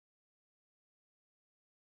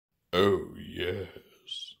Oh, yes.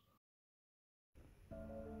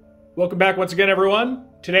 Welcome back once again, everyone.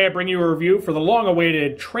 Today I bring you a review for the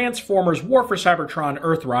long-awaited Transformers War for Seibertron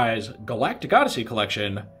Earthrise Galactic Odyssey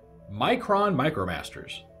Collection, Micron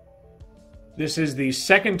Micromasters. This is the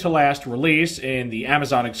second to last release in the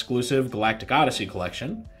Amazon exclusive Galactic Odyssey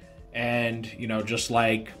Collection. And, just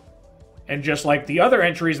like the other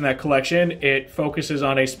entries in that collection, it focuses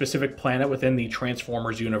on a specific planet within the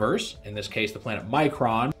Transformers universe, in this case the planet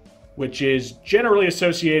Micron, which is generally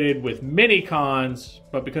associated with Minicons,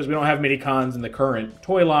 but because we don't have Minicons in the current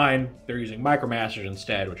toy line, they're using Micromasters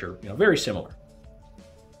instead, which are very similar.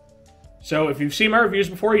 So if you've seen my reviews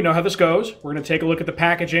before, you know how this goes. We're going to take a look at the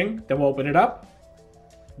packaging, then we'll open it up.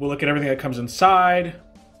 We'll look at everything that comes inside.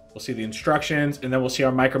 We'll see the instructions, and then we'll see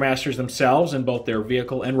our Micromasters themselves in both their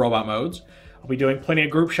vehicle and robot modes. I'll be doing plenty of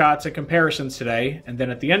group shots and comparisons today, and then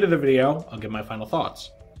at the end of the video, I'll give my final thoughts.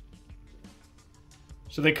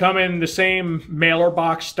 So they come in the same mailer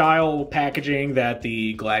box style packaging that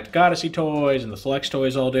the Galactic Odyssey toys and the Selects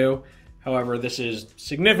toys all do. However, this is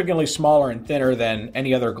significantly smaller and thinner than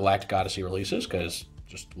any other Galactic Odyssey releases, because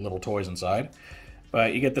just little toys inside.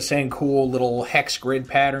 But you get the same cool little hex grid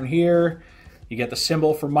pattern here. You get the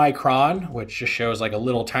symbol for Micron, which just shows like a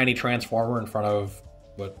little tiny transformer in front of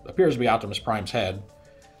what appears to be Optimus Prime's head.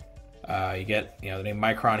 You get the name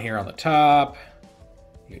Micron here on the top.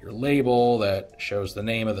 You get your label that shows the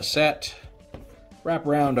name of the set.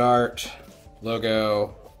 Wraparound art,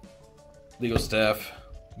 logo, legal stuff,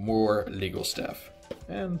 more legal stuff.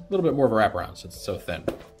 And a little bit more of a wraparound since it's so thin.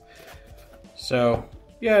 So,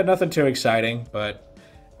 yeah, nothing too exciting, but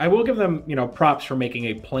I will give them, props for making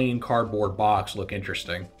a plain cardboard box look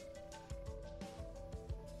interesting.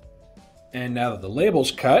 And now that the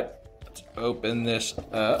label's cut, let's open this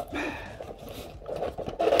up.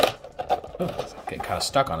 Oh, it's getting kind of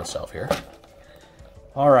stuck on itself here.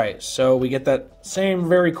 Alright, so we get that same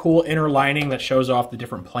very cool inner lining that shows off the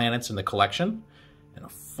different planets in the collection. And a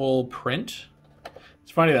full print.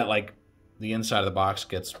 It's funny that, the inside of the box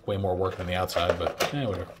gets way more work than the outside, but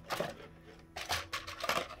whatever.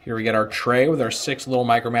 Here we get our tray with our 6 little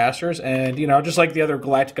Micromasters, and, just like the other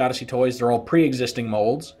Galactic Odyssey toys, they're all pre-existing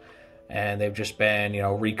molds, and they've just been,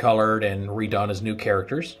 recolored and redone as new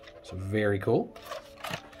characters. So very cool.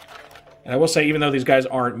 And I will say, even though these guys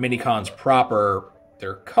aren't Minicons proper,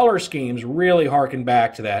 their color schemes really harken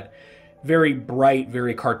back to that very bright,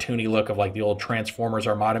 very cartoony look of the old Transformers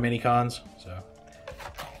Armada Minicons. So,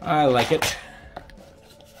 I like it.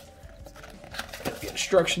 Got the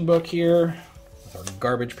instruction book here with our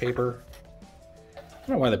garbage paper. I don't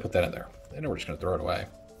know why they put that in there. They know we're just going to throw it away.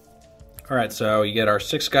 Alright, so you get our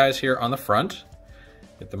 6 guys here on the front.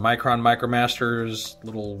 Get the Micron Micromasters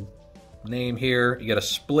little name here. You get a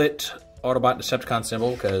split Autobot and Decepticon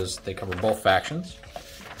symbol because they cover both factions.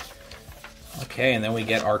 Okay, and then we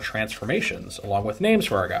get our transformations along with names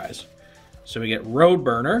for our guys. So we get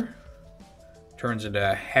Roadburner, turns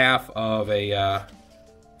into half of a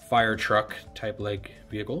fire truck type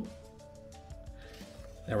vehicle.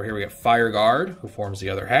 Then over here we get Fire Guard, who forms the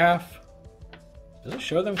other half. Does it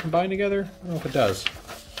show them combined together? I don't know if it does.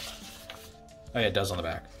 Oh yeah, it does on the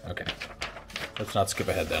back. Okay. Let's not skip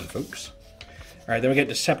ahead then, folks. Alright, then we get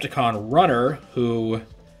Decepticon Runner, who...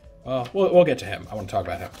 we'll get to him. I want to talk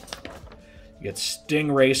about him. You get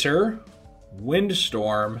Sting Racer,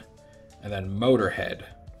 Windstorm, and then Motorhead.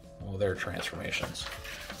 All their transformations.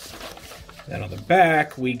 Then on the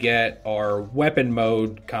back, we get our weapon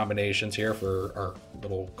mode combinations here for our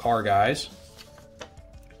little car guys.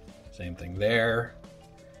 Same thing there.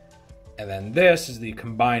 And then this is the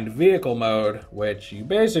combined vehicle mode, which you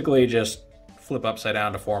basically just flip upside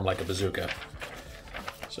down to form like a bazooka.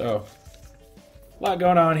 So, a lot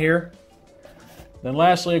going on here. Then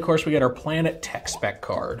lastly, of course, we get our Planet Tech Spec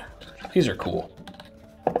card. These are cool.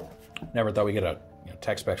 Never thought we'd get a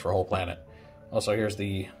tech specs for a whole planet. Also, here's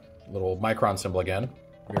the little Micron symbol again.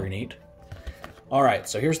 Very neat. Alright,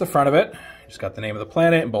 so here's the front of it. Just got the name of the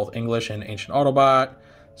planet in both English and Ancient Autobot.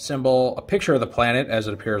 Symbol, a picture of the planet as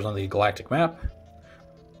it appears on the galactic map.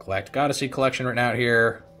 Galactic Odyssey collection written out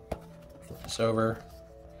here. Flip this over.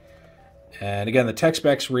 And again, the tech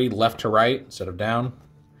specs read left to right instead of down.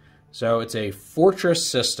 So it's a fortress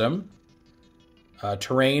system.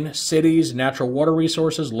 Terrain, cities, natural water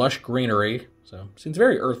resources, lush greenery. So seems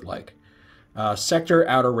very Earth-like. Sector,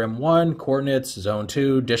 Outer Rim 1, coordinates, Zone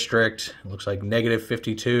 2, District. It looks like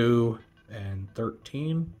 -52 and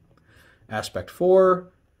 13. Aspect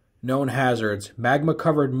 4. Known hazards.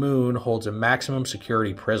 Magma-covered moon holds a maximum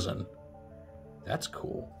security prison. That's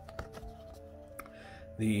cool.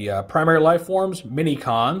 The primary life forms,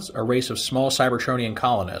 Minicons, a race of small Seibertronian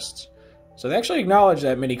colonists. So they actually acknowledge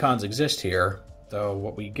that minicons exist here, though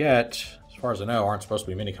what we get, as far as I know, aren't supposed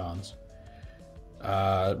to be minicons.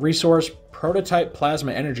 Resource prototype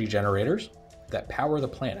plasma energy generators that power the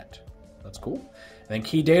planet. That's cool. And then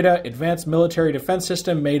key data, advanced military defense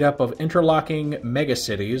system made up of interlocking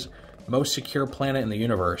megacities, most secure planet in the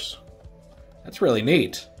universe. That's really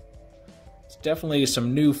neat. It's definitely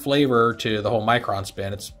some new flavor to the whole Micron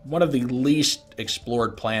spin. It's one of the least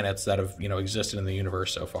explored planets that have, existed in the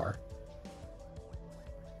universe so far.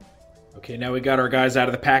 Okay, now we got our guys out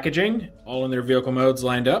of the packaging, all in their vehicle modes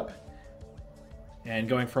lined up. And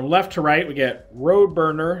going from left to right, we get Road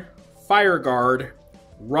Burner, Fire Guard,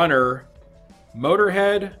 Runner,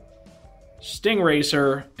 Motorhead, Sting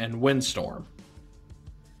Racer, and Windstorm.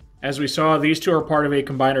 As we saw, these two are part of a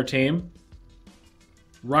combiner team.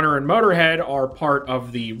 Runner and Motorhead are part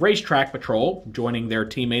of the Racetrack Patrol, joining their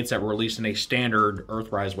teammates that were released in a standard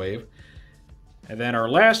Earthrise wave. And then our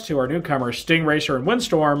last two, our newcomers, Sting Racer and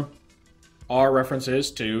Windstorm, are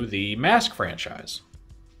references to the Mask franchise.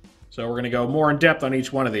 So we're going to go more in depth on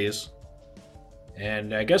each one of these.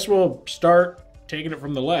 And I guess we'll start taking it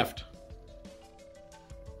from the left.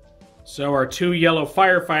 So our two yellow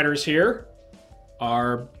firefighters here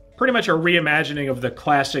are pretty much a reimagining of the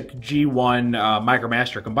classic G1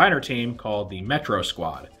 Micromaster combiner team called the Metro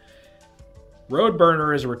Squad. Road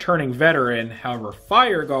Burner is a returning veteran, however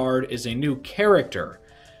Fire Guard is a new character.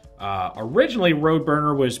 Originally, Road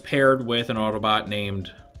Burner was paired with an Autobot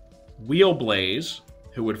named Wheelblaze,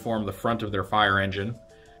 who would form the front of their fire engine.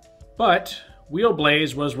 But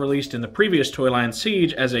Wheelblaze was released in the previous toy line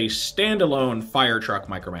Siege as a standalone fire truck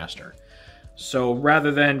Micromaster. So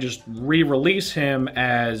rather than just re-release him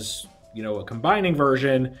as, a combining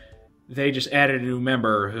version, they just added a new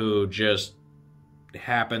member who just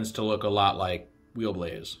happens to look a lot like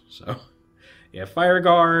Wheelblaze. So, yeah, Fire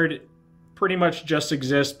Guard pretty much just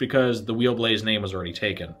exists because the Wheelblaze name was already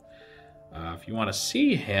taken. If you want to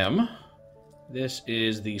see him, this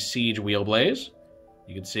is the Siege Wheelblaze.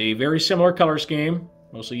 You can see very similar color scheme,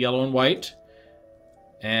 mostly yellow and white.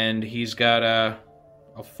 And he's got a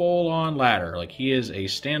full-on ladder. Like, he is a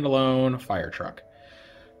standalone fire truck.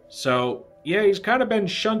 So, yeah, he's kind of been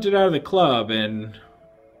shunted out of the club, and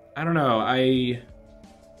I don't know,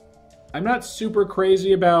 I'm not super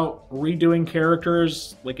crazy about redoing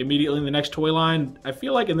characters, like, immediately in the next toy line. I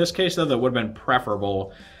feel like in this case, though, that would have been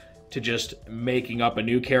preferable to just making up a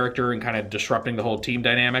new character and kind of disrupting the whole team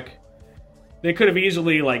dynamic. They could have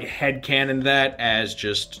easily, like, headcanoned that as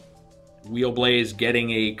just Wheelblaze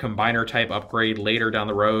getting a combiner type upgrade later down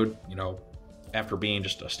the road, after being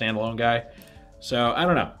just a standalone guy. So, I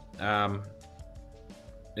don't know.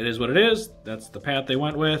 It is what it is. That's the path they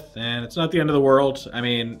went with, and it's not the end of the world. I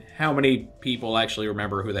mean, how many people actually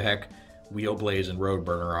remember who the heck Wheelblaze and Road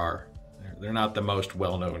Burner are? They're not the most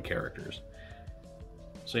well-known characters.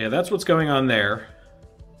 So yeah, that's what's going on there.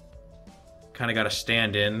 Kind of got a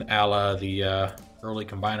stand-in a la the early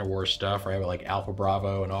Combiner Wars stuff, right? With like Alpha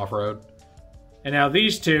Bravo and Off-Road. And now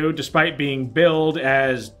these two, despite being billed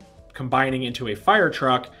as combining into a fire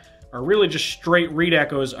truck, are really just straight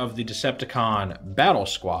read-echoes of the Decepticon Battle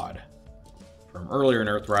Squad from earlier in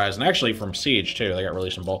Earthrise, and actually from Siege, too. They got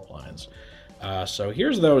released in both lines. So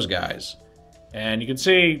here's those guys. And you can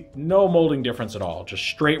see no molding difference at all. Just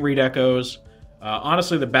straight read-echoes.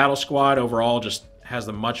 Honestly, the Battle Squad overall just has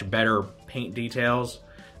the much better paint details.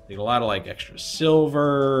 They get a lot of like extra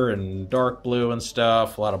silver and dark blue and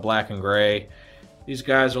stuff, a lot of black and gray. These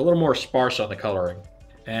guys are a little more sparse on the coloring.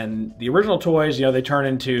 And the original toys, they turn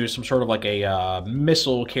into some sort of like a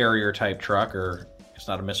missile carrier type truck, or it's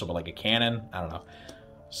not a missile, but like a cannon. I don't know.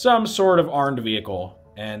 Some sort of armed vehicle.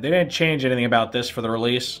 And they didn't change anything about this for the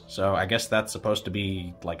release, so I guess that's supposed to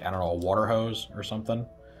be like, I don't know, a water hose or something.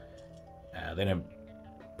 They didn't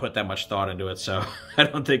put that much thought into it, so I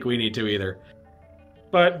don't think we need to either.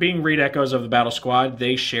 But being read echoes of the Battle Squad,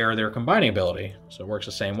 they share their combining ability. So it works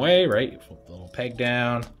the same way, right? You flip the little peg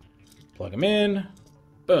down, plug them in,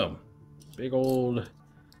 boom. Big old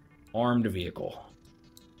armed vehicle.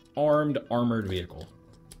 Armored vehicle.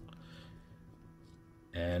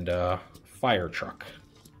 And fire truck.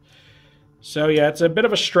 So yeah, it's a bit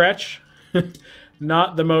of a stretch.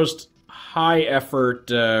 Not the most high effort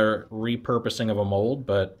repurposing of a mold,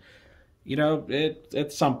 but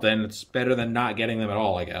it's something. It's better than not getting them at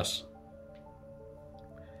all, I guess.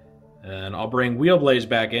 And I'll bring Wheelblaze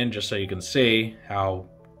back in just so you can see how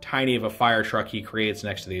tiny of a fire truck he creates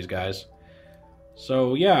next to these guys.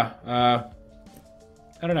 So yeah,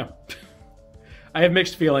 I don't know. I have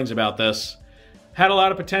mixed feelings about this. Had a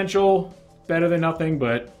lot of potential, better than nothing,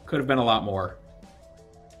 but could have been a lot more.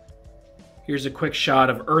 Here's a quick shot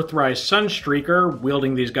of Earthrise Sunstreaker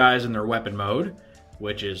wielding these guys in their weapon mode,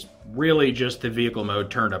 which is really just the vehicle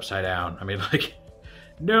mode turned upside down. I mean, like,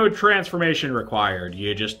 no transformation required.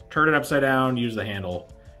 You just turn it upside down, use the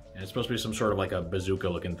handle, and it's supposed to be some sort of like a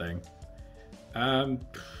bazooka-looking thing. I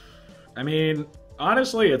mean,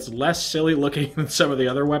 honestly, it's less silly looking than some of the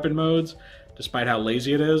other weapon modes, despite how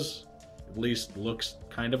lazy it is. At least looks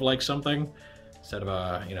kind of like something, instead of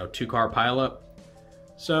a, you know, two-car pileup.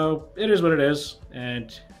 So, it is what it is,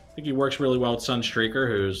 and I think he works really well with Sunstreaker,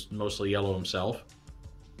 who's mostly yellow himself.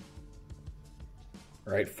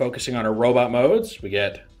 Alright, focusing on our robot modes, we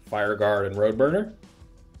get Fire Guard and Road Burner.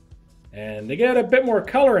 And they get a bit more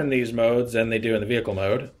color in these modes than they do in the vehicle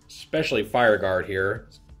mode, especially Fire Guard here.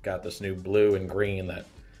 It's got this new blue and green that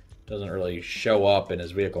doesn't really show up in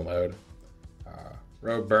his vehicle mode.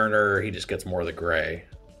 Road Burner, he just gets more of the gray,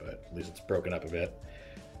 but at least it's broken up a bit.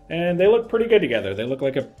 And they look pretty good together. They look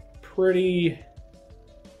like a pretty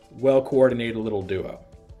well-coordinated little duo.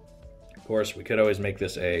 Of course, we could always make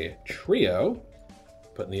this a trio.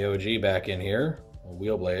 Putting the OG back in here,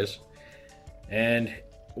 Wheelblaze. And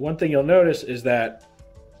one thing you'll notice is that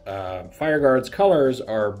Fireguard's colors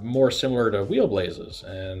are more similar to Wheelblaze's,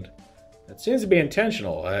 and that seems to be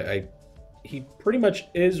intentional. He pretty much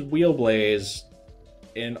is Wheelblaze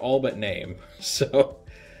in all but name. So,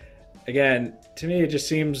 again, to me it just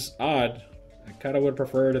seems odd. I kind of would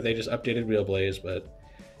prefer if they just updated Wheelblaze, but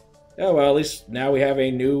oh well, at least now we have a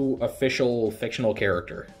new official fictional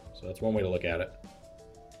character. So that's one way to look at it.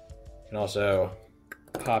 You can also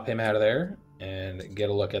pop him out of there and get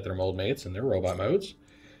a look at their mold mates and their robot modes.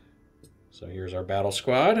 So here's our battle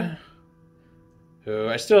squad, who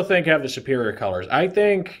I still think have the superior colors. I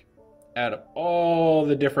think out of all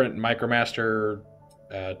the different Micromaster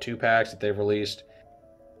 2-packs that they've released,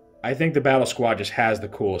 I think the battle squad just has the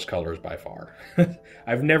coolest colors by far.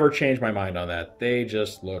 I've never changed my mind on that. They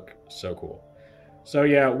just look so cool. So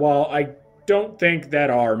yeah, while I don't think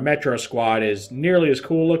that our Metro squad is nearly as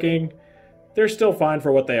cool looking, they're still fine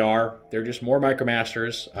for what they are. They're just more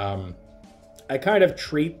Micromasters. I kind of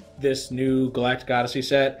treat this new Galactic Odyssey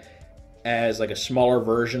set as like a smaller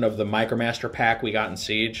version of the Micromaster pack we got in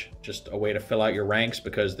Siege. Just a way to fill out your ranks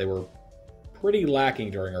because they were pretty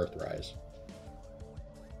lacking during Earthrise.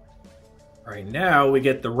 Alright, now we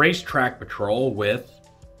get the Racetrack Patrol with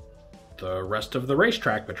the rest of the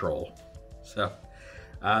Racetrack Patrol. So,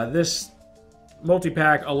 this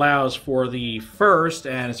multi-pack allows for the first,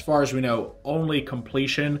 and as far as we know, only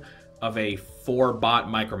completion of a 4-bot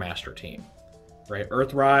Micromaster team. Right?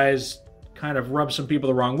 Earthrise kind of rubs some people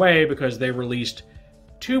the wrong way because they released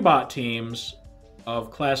 2-bot teams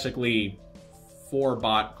of classically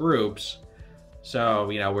 4-bot groups, so,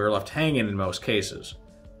 you know, we were left hanging in most cases.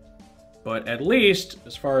 But at least,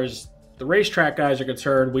 as far as the racetrack guys are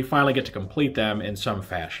concerned, we finally get to complete them in some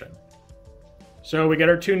fashion. So we get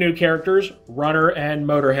our 2 new characters, Runner and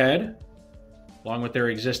Motorhead, along with their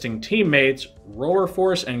existing teammates, Roller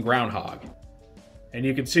Force and Groundhog. And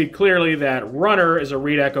you can see clearly that Runner is a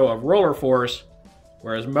redeco of Roller Force,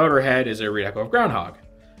 whereas Motorhead is a redeco of Groundhog.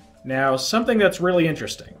 Now, something that's really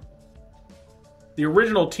interesting. The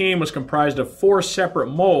original team was comprised of 4 separate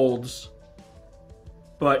molds,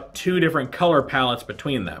 but 2 different color palettes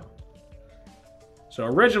between them. So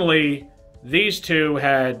originally, these 2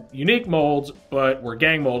 had unique molds, but were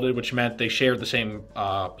gang molded, which meant they shared the same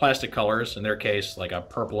plastic colors, in their case, like a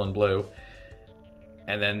purple and blue.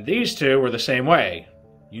 And then these 2 were the same way.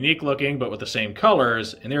 Unique looking, but with the same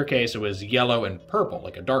colors. In their case, it was yellow and purple,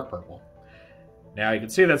 like a dark purple. Now, you can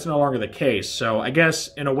see that's no longer the case, so I guess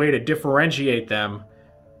in a way to differentiate them,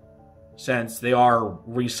 since they are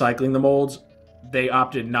recycling the molds, they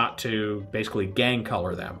opted not to basically gang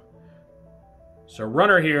color them. So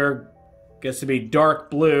Runner here gets to be dark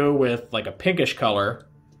blue with like a pinkish color,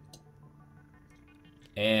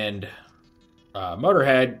 and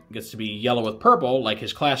Motorhead gets to be yellow with purple like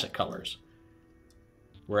his classic colors.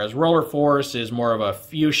 Whereas Roller Force is more of a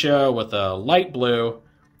fuchsia with a light blue,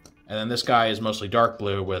 and then this guy is mostly dark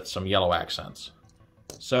blue with some yellow accents.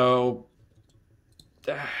 So,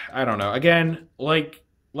 I don't know. Again, like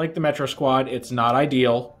the Metro Squad, it's not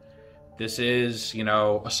ideal. This is, you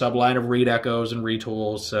know, a subline of redecos and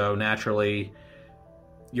retools, so naturally,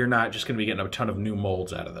 you're not just going to be getting a ton of new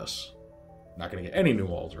molds out of this. Not going to get any new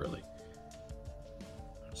molds, really.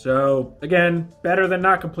 So, again, better than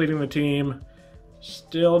not completing the team.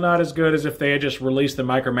 Still not as good as if they had just released the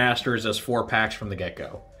Micromasters as 4 packs from the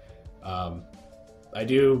get-go. I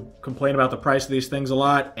do complain about the price of these things a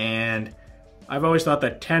lot, and I've always thought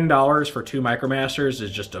that $10 for 2 Micromasters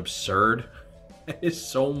is just absurd. It is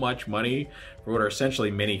so much money for what are essentially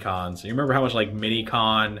mini-cons. You remember how much like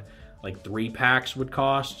mini-con like 3 packs would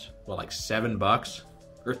cost, well, like $7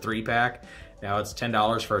 or 3-pack. Now it's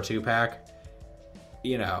 $10 for a 2-pack.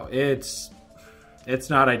 You know, it's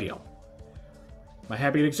not ideal. Am I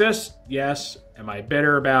happy it exists? Yes. Am I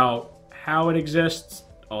bitter about how it exists?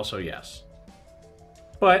 Also yes.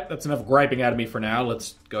 But that's enough griping out of me for now.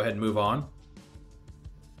 Let's go ahead and move on.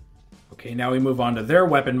 Okay, now we move on to their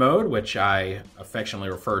weapon mode, which I affectionately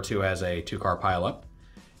refer to as a 2-car pileup.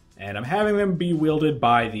 And I'm having them be wielded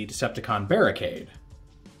by the Decepticon Barricade.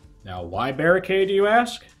 Now, why Barricade, do you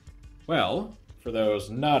ask? Well, for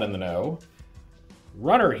those not in the know,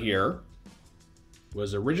 Runner here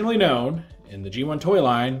was originally known in the G1 toy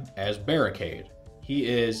line as Barricade. He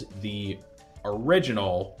is the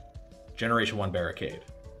original Generation 1 Barricade.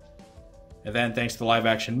 And then, thanks to the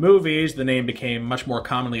live-action movies, the name became much more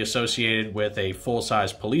commonly associated with a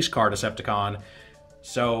full-size police car Decepticon,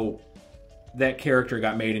 so that character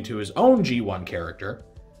got made into his own G1 character,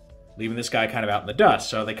 leaving this guy kind of out in the dust.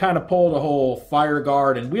 So they kind of pulled a whole Fire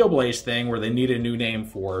Guard and Wheelblaze thing where they needed a new name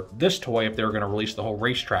for this toy if they were going to release the whole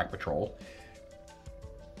Racetrack Patrol.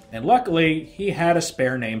 And luckily, he had a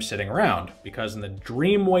spare name sitting around, because in the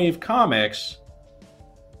Dreamwave comics,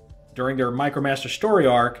 during their Micromaster story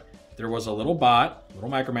arc, there was a little bot, little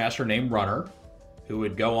Micromaster named Runner, who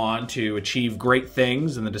would go on to achieve great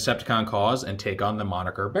things in the Decepticon cause and take on the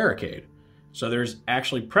moniker Barricade. So there's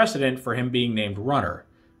actually precedent for him being named Runner.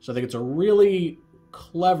 So I think it's a really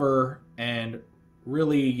clever and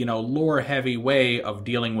really, you know, lore-heavy way of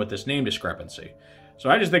dealing with this name discrepancy. So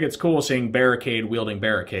I just think it's cool seeing Barricade wielding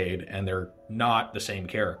Barricade, and they're not the same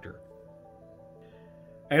character.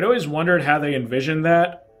 I had always wondered how they envisioned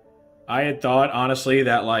that. I had thought, honestly,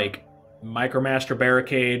 that, like, Micromaster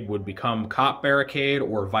Barricade would become Cop Barricade,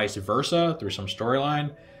 or vice versa, through some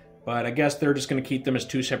storyline. But I guess they're just going to keep them as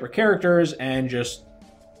 2 separate characters, and just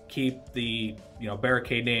keep the, you know,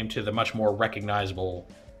 Barricade name to the much more recognizable,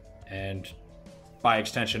 and, by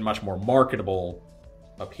extension, much more marketable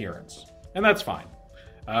appearance. And that's fine.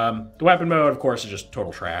 The weapon mode, of course, is just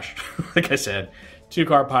total trash. Like I said,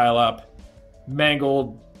 2-car pileup,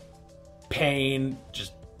 mangled, pain,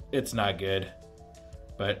 just, it's not good.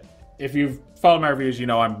 But if you've followed my reviews, you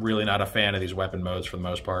know I'm really not a fan of these weapon modes for the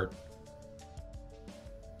most part.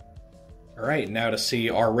 Alright, now to see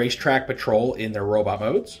our Racetrack Patrol in their robot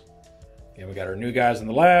modes. Again, we got our new guys on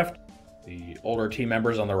the left, the older team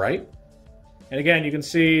members on the right. And again, you can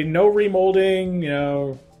see no remolding, you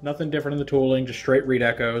know, nothing different in the tooling, just straight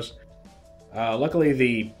redecos. Luckily,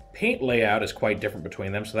 the paint layout is quite different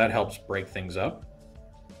between them, so that helps break things up.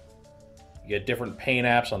 You get different paint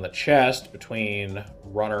apps on the chest between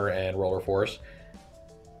Runner and Roller Force.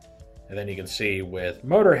 And then you can see with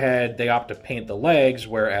Motorhead, they opt to paint the legs,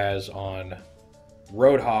 whereas on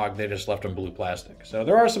Roadhog, they just left them blue plastic. So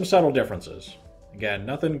there are some subtle differences. Again,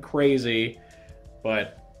 nothing crazy,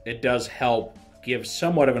 but it does help give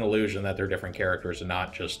somewhat of an illusion that they're different characters and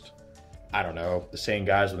not just, I don't know, the same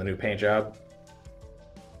guys with a new paint job.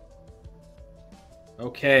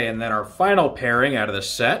 Okay, and then our final pairing out of this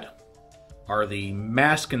set are the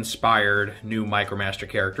mask-inspired new Micromaster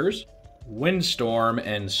characters, Windstorm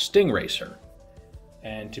and Stingracer.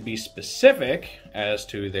 And to be specific as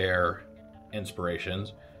to their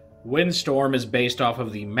inspirations, Windstorm is based off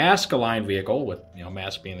of the Mask-aligned vehicle, with, you know,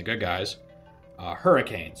 Mask being the good guys,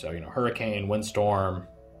 Hurricane. So, you know, Hurricane, Windstorm,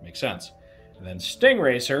 makes sense. And then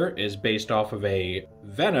Stingracer is based off of a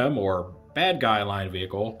Venom or bad guy aligned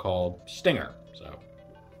vehicle called Stinger. So,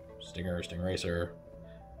 Stinger, Stingracer.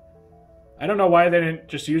 I don't know why they didn't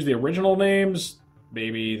just use the original names.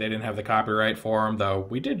 Maybe they didn't have the copyright for them, though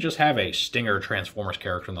we did just have a Stinger Transformers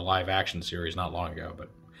character in the live action series not long ago, but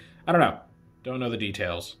I don't know. Don't know the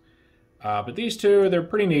details. But these two, they're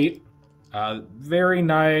pretty neat. Very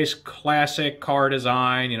nice, classic car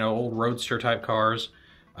design, you know, old roadster type cars.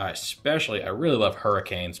 Especially, I really love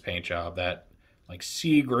Hurricane's paint job. That, like,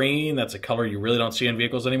 sea green, that's a color you really don't see in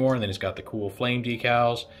vehicles anymore. And then he's got the cool flame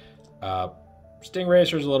decals.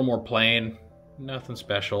 Stingracer's a little more plain. Nothing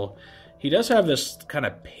special. He does have this kind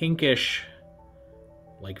of pinkish,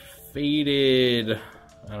 like, faded,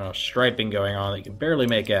 I don't know, striping going on that you can barely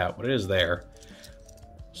make out, but it is there.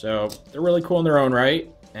 So, they're really cool in their own right.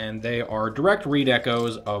 And they are direct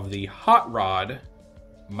redecos of the Hot Rod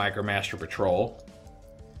Micromaster Patrol.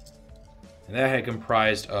 And that had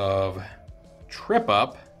comprised of Trip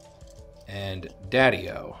Up and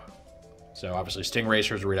Daddy-O. So obviously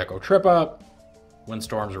Stingracer's a redeco of Trip Up,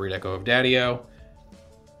 Windstorm's a redeco of Daddy-O.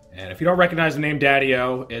 And if you don't recognize the name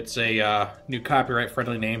Daddy-O, it's a new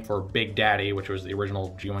copyright-friendly name for Big Daddy, which was the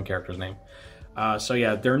original G1 character's name. So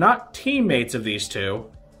yeah, they're not teammates of these two.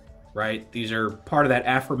 Right? These are part of that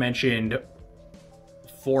aforementioned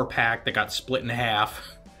 4-pack that got split in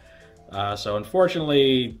half. So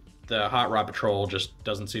unfortunately, the Hot Rod Patrol just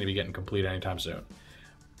doesn't seem to be getting complete anytime soon.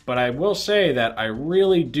 But I will say that I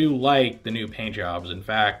really do like the new paint jobs. In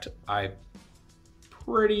fact, I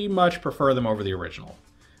pretty much prefer them over the original.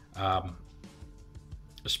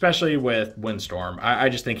 Especially with Windstorm. I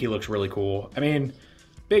just think he looks really cool. I mean,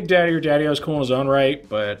 Big Daddy or Daddy-O is cool in his own right,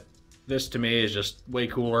 but this to me is just way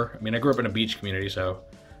cooler. I mean, I grew up in a beach community, so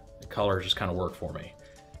the colors just kind of work for me.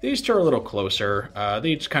 These two are a little closer. They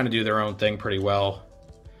each kind of do their own thing pretty well.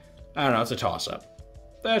 I don't know, it's a toss-up.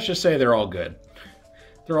 Let's just say they're all good.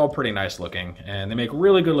 They're all pretty nice looking, and they make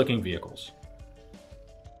really good looking vehicles.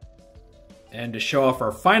 And to show off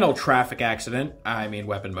our final traffic accident, I mean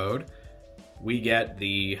weapon mode, we get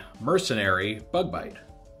the Mercenary Bug Bite.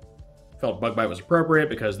 Felt Bug Bite was appropriate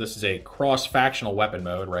because this is a cross-factional weapon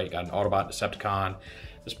mode, right? You got an Autobot and Decepticon.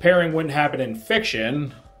 This pairing wouldn't happen in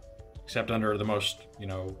fiction, except under the most,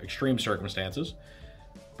 extreme circumstances.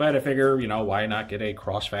 But I figure, why not get a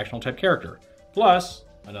cross-factional type character? Plus,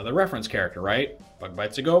 another reference character, right? Bug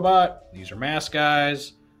Bite's a GoBot, these are mask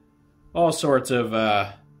guys. All sorts of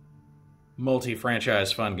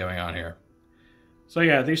multi-franchise fun going on here. So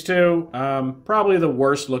yeah, these two, probably the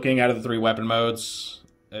worst looking out of the 3 weapon modes.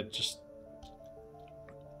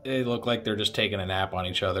 They look like they're just taking a nap on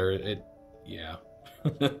each other. Yeah.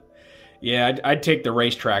 Yeah, I'd take the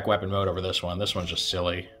racetrack weapon mode over this one. This one's just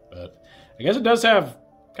silly. But I guess it does have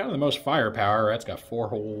kind of the most firepower. Right? It's got 4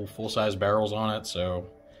 whole full-size barrels on it, so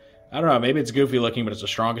I don't know. Maybe it's goofy looking, but it's the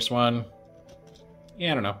strongest one.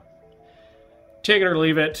 Yeah, I don't know. Take it or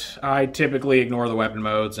leave it. I typically ignore the weapon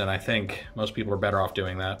modes, and I think most people are better off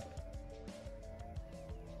doing that.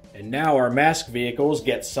 And now our mask vehicles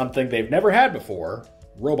get something they've never had before,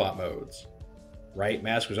 robot modes. Right?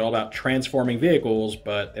 Mask was all about transforming vehicles,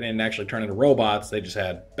 but they didn't actually turn into robots, they just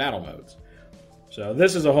had battle modes. So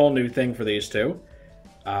this is a whole new thing for these two.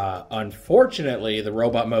 Unfortunately, the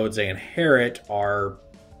robot modes they inherit are,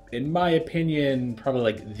 in my opinion, probably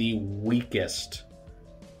like the weakest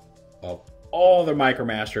of all the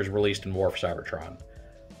Micromasters released in War for Seibertron.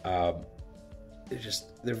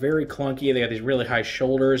 They're very clunky, they have these really high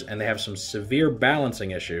shoulders, and they have some severe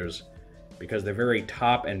balancing issues because they're very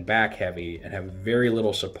top and back heavy and have very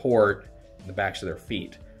little support in the backs of their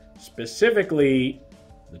feet. Specifically,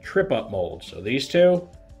 the trip-up mold. So these two,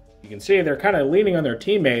 you can see they're kind of leaning on their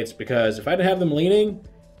teammates because if I didn't have them leaning,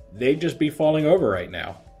 they'd just be falling over right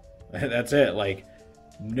now. That's it. Like,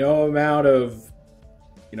 no amount of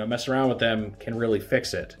messing around with them can really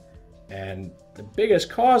fix it. And the biggest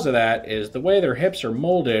cause of that is the way their hips are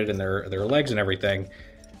molded and their legs and everything.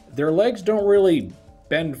 Their legs don't really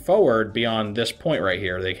bend forward beyond this point right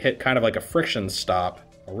here. They hit kind of like a friction stop,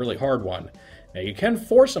 a really hard one. Now you can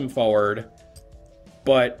force them forward,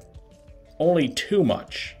 but only too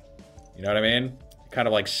much. You know what I mean? Kind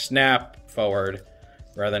of like snap forward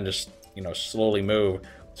rather than just, slowly move.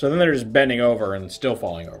 So then they're just bending over and still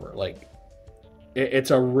falling over. Like,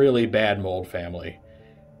 it's a really bad mold family.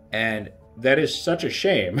 And that is such a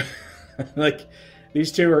shame. Like,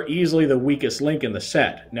 these two are easily the weakest link in the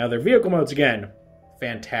set. Now, their vehicle modes, again,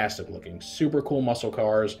 fantastic looking. Super cool muscle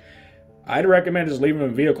cars. I'd recommend just leaving them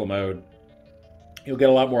in vehicle mode. You'll get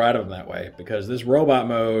a lot more out of them that way. Because this robot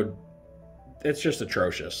mode, it's just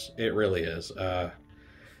atrocious. It really is.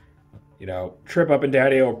 Trip Up and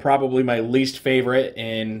Daddy-O are probably my least favorite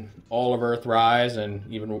in all of Earthrise and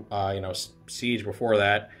even, Siege before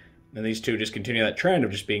that. And these two just continue that trend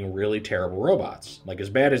of just being really terrible robots. Like, as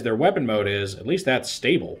bad as their weapon mode is, at least that's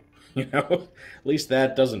stable. At least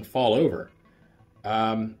that doesn't fall over.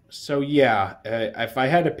 So yeah, if I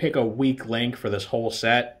had to pick a weak link for this whole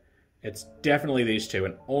set, it's definitely these two,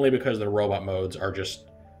 and only because the robot modes are just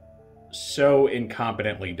so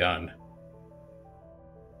incompetently done.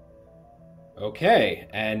 Okay,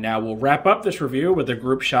 and now we'll wrap up this review with a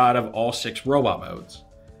group shot of all 6 robot modes.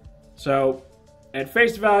 So, at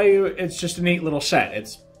face value, it's just a neat little set.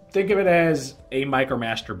 Think of it as a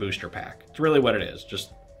Micromaster booster pack. It's really what it is.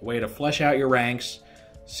 Just a way to flesh out your ranks,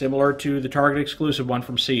 similar to the Target exclusive one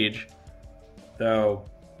from Siege, though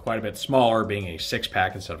quite a bit smaller, being a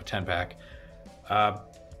 6-pack instead of a 10-pack.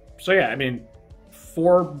 So yeah, I mean,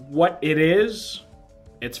 for what it is,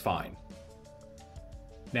 it's fine.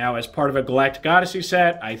 Now, as part of a Galactic Odyssey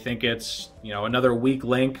set, I think it's, another weak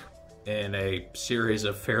link in a series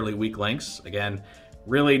of fairly weak links. Again,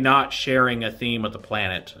 really not sharing a theme with the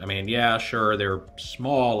planet. I mean, yeah, sure, they're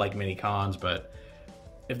small like mini-cons, but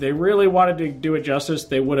if they really wanted to do it justice,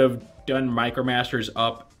 they would have done Micromasters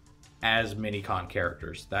up as mini-con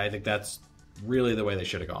characters. I think that's really the way they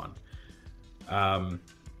should have gone.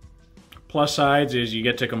 Plus sides is you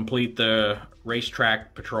get to complete the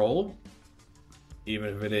racetrack patrol,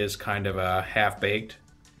 even if it is kind of a half-baked.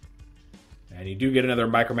 And you do get another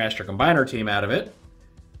Micromaster Combiner team out of it.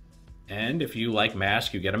 And if you like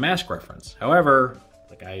Mask, you get a Mask reference. However,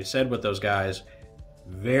 like I said with those guys,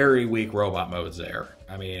 very weak robot modes there.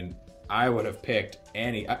 I mean, I would have picked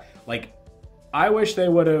any... I wish they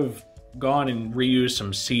would have gone and reused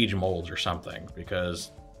some Siege molds or something,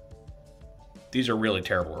 because these are really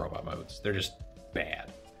terrible robot modes. They're just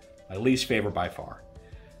bad. My least favorite by far.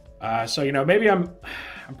 So, you know, maybe I'm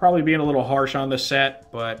probably being a little harsh on this set,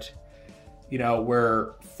 but, you know,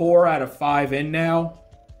 we're 4 out of 5 in now,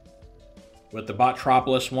 with the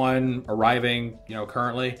Botropolis one arriving, you know,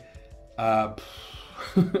 currently. And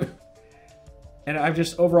I've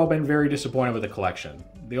just overall been very disappointed with the collection.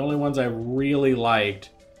 The only ones I really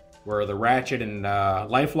liked were the Ratchet and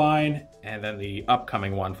Lifeline, and then the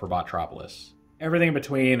upcoming one for Botropolis. Everything in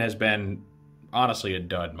between has been, honestly, a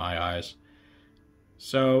dud in my eyes.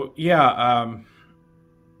 So, yeah,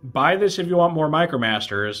 buy this if you want more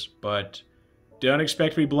Micromasters, but don't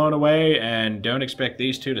expect to be blown away, and don't expect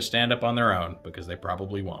these two to stand up on their own, because they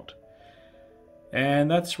probably won't. And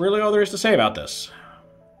that's really all there is to say about this.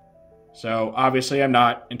 So, obviously, I'm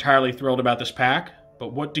not entirely thrilled about this pack,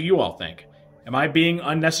 but what do you all think? Am I being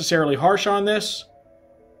unnecessarily harsh on this?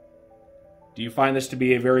 Do you find this to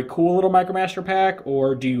be a very cool little Micromaster pack,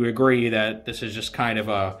 or do you agree that this is just kind of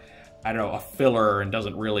a, I don't know, a filler and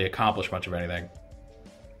doesn't really accomplish much of anything?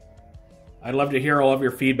 I'd love to hear all of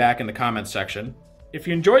your feedback in the comments section. If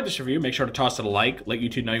you enjoyed this review, make sure to toss it a like. Let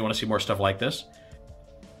YouTube know you want to see more stuff like this.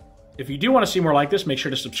 If you do want to see more like this, make sure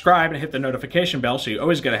to subscribe and hit the notification bell so you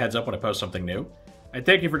always get a heads up when I post something new. I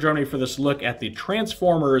thank you for joining me for this look at the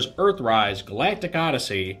Transformers Earthrise Galactic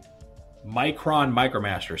Odyssey Micron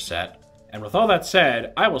Micromaster set. And with all that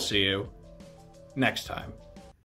said, I will see you next time.